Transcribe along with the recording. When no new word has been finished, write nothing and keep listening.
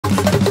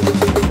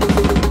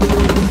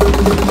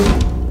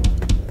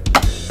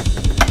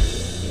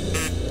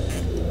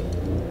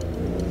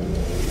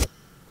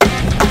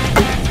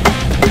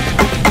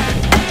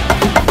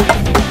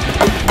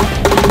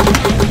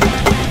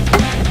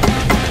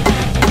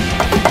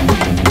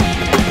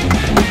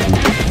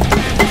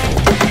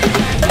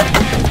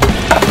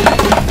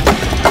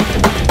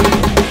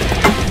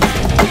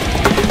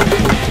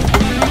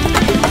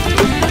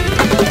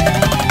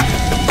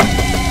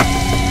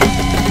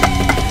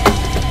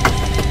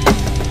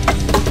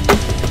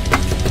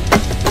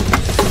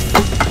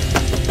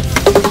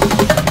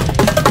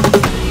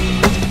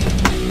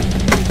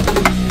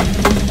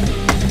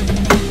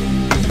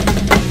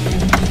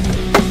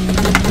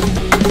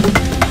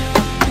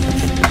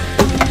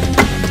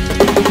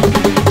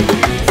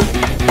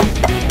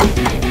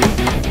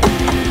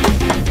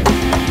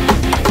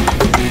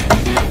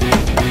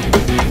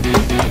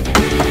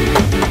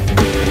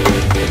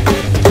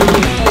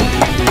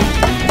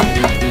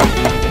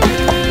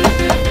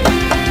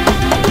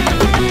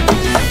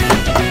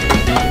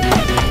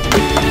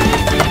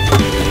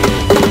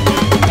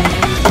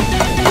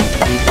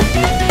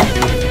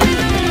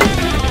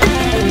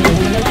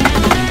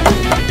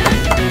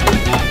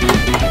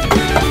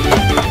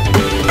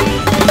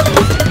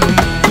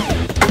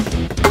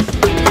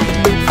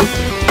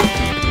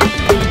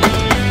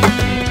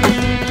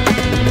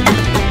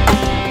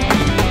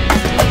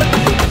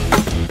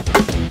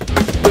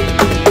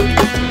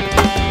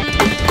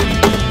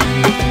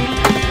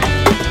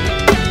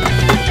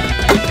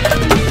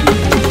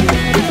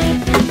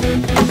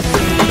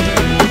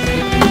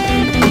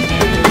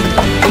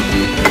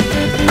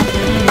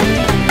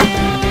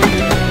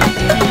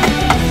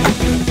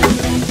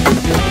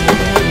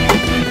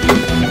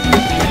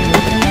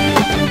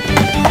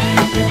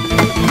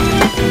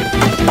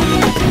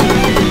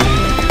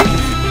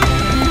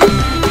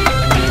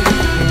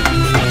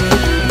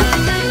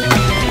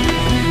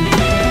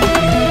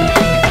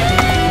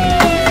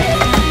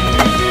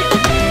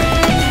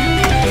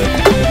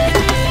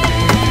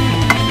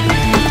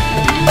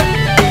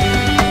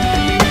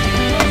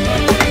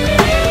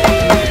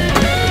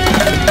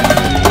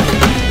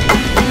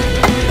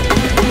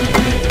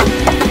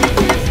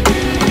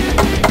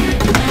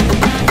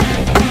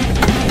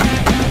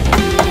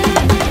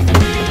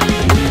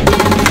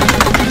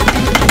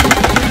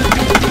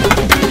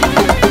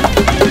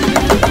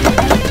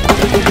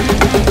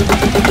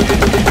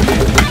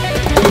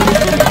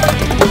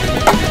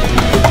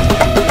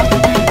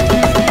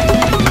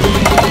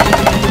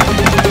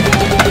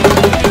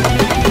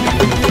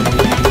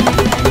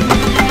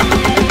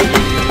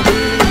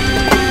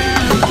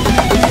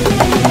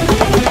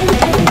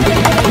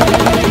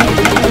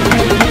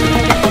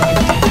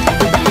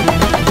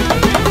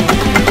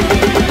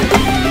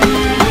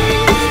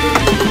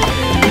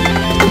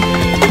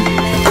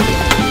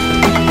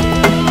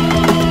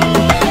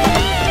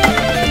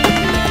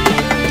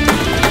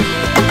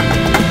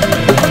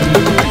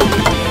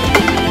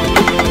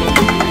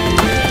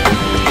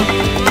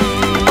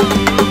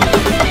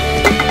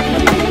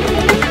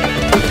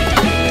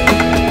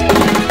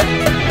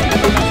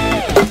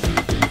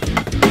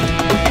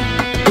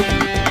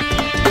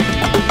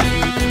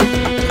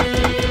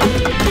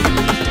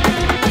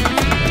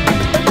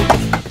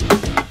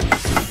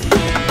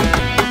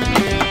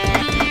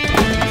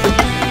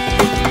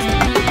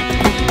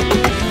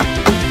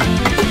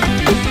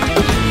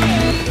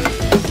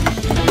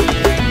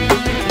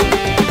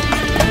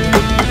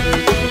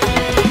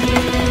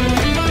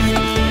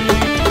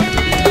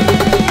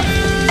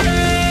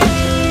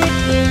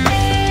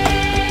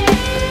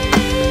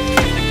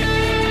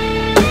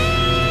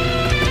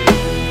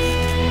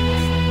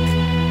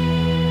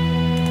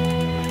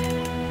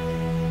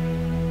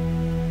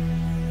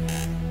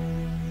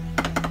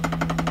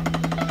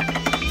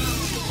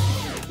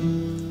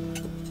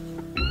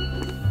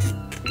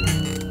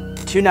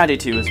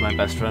292 is my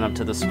best run up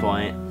to this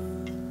point.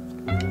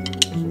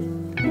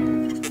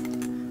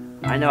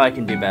 I know I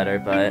can do better,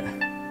 but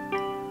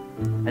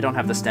I don't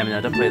have the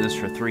stamina to play this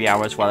for 3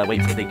 hours while I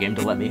wait for the game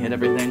to let me hit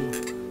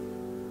everything.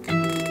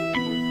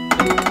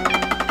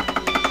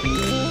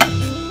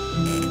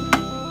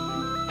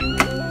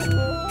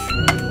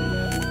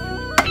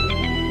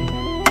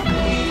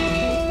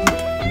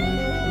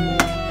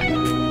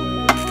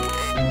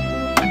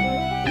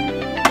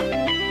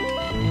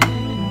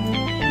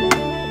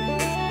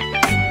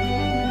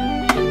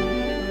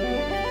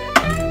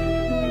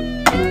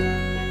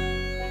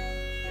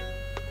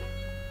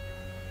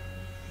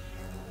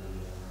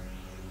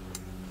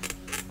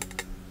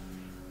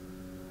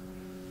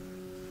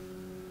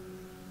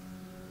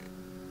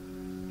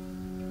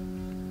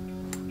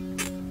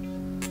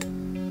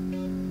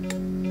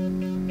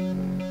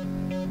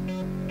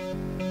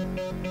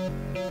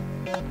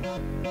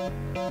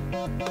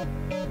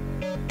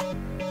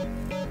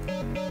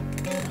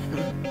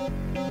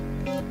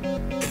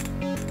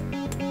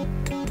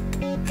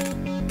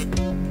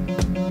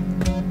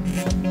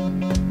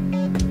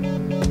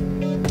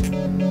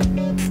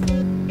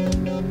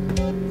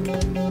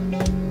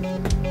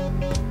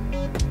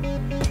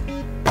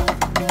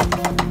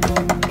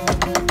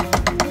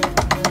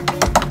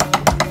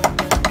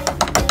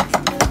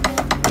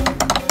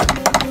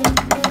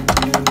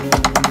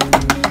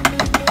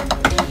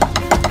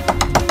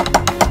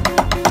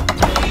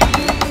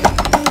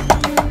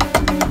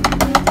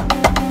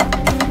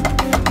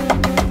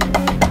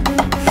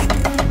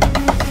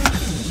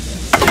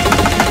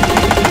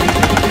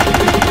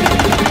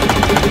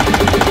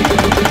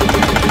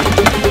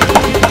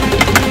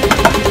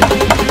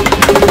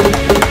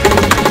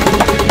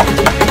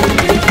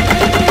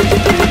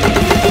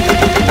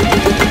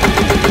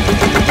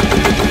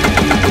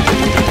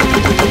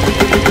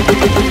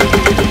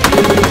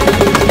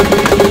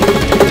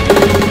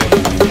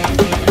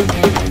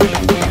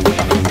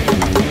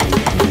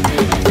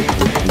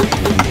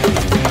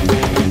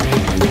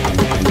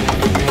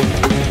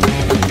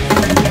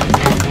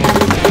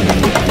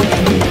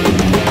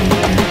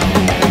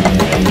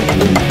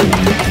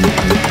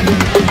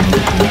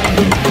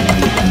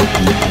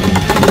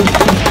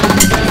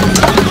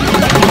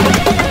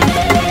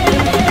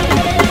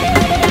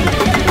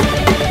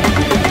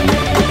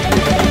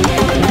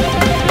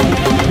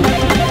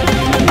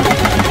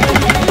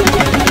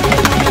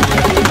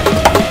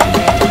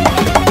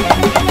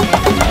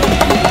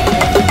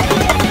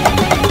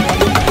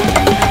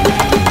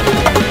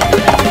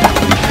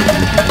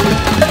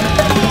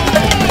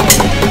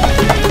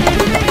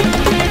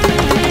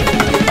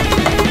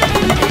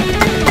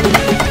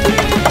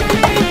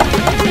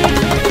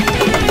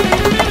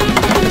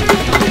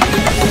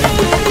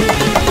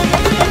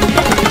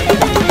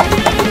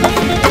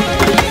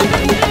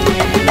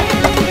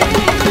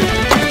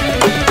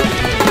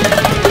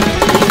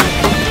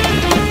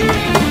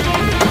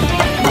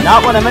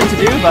 Not what I meant to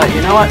do, but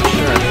you know what?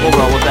 Sure, we'll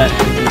roll with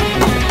it.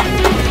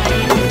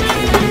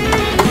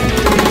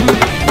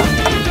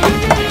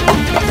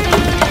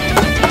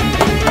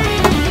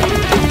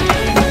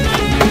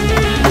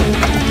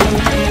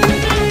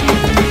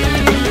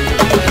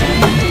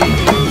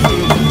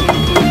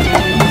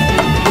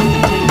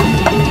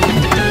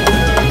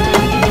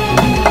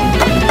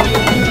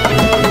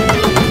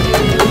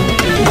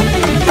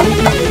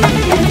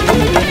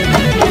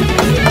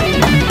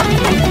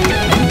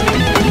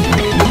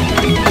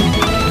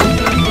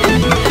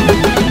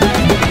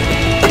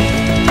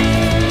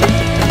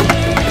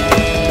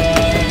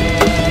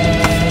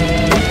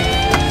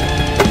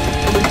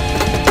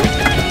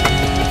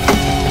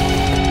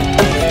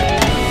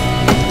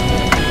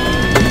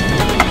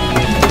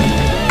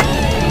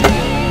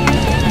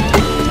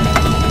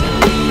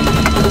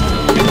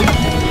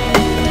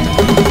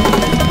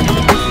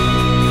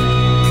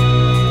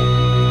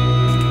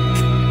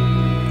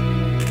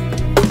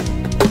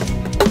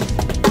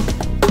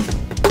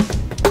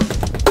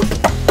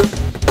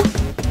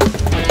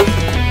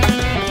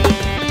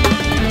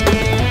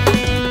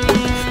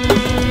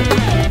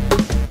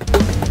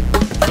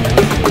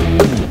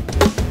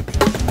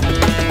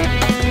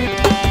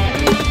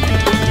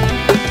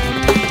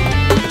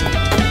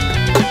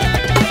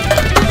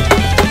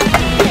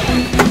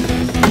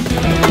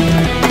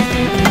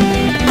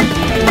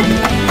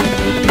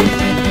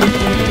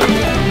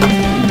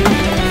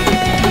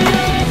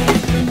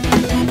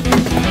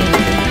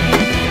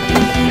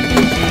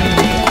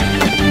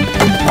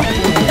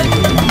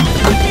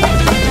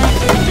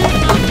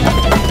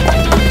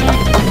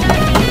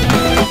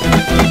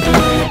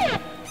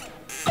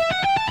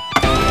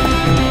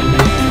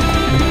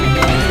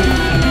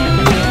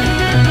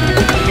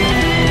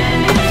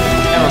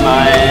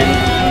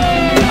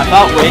 I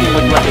thought waiting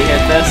would let me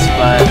hit this,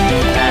 but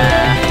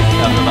that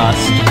was a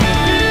bust.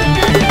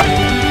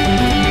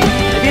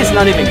 Maybe it's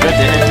not even good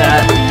to hit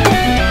that.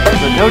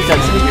 The node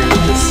density here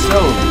is just so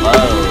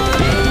low.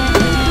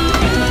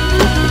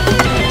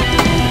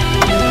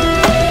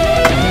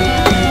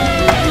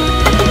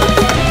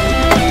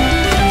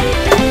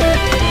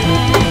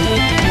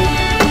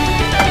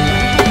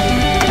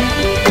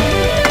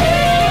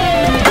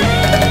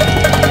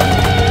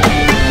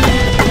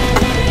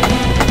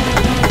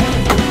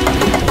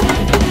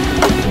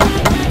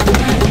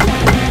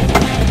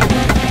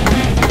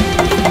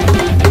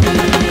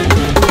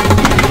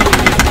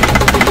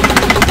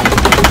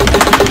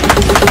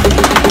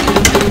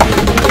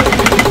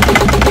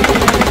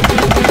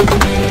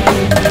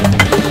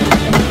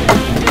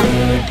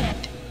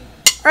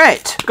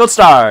 Alright, gold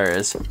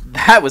stars!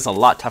 That was a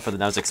lot tougher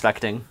than I was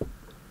expecting.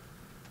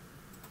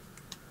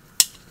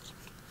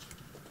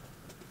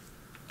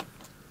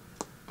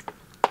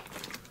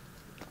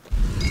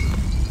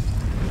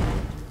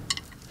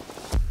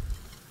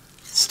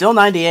 Still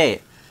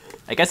 98.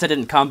 I guess I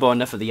didn't combo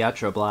enough of the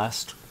outro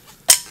blast.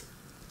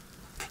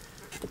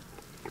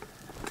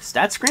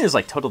 Stat screen is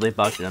like totally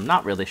bugged and I'm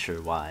not really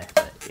sure why.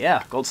 But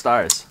yeah, gold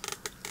stars.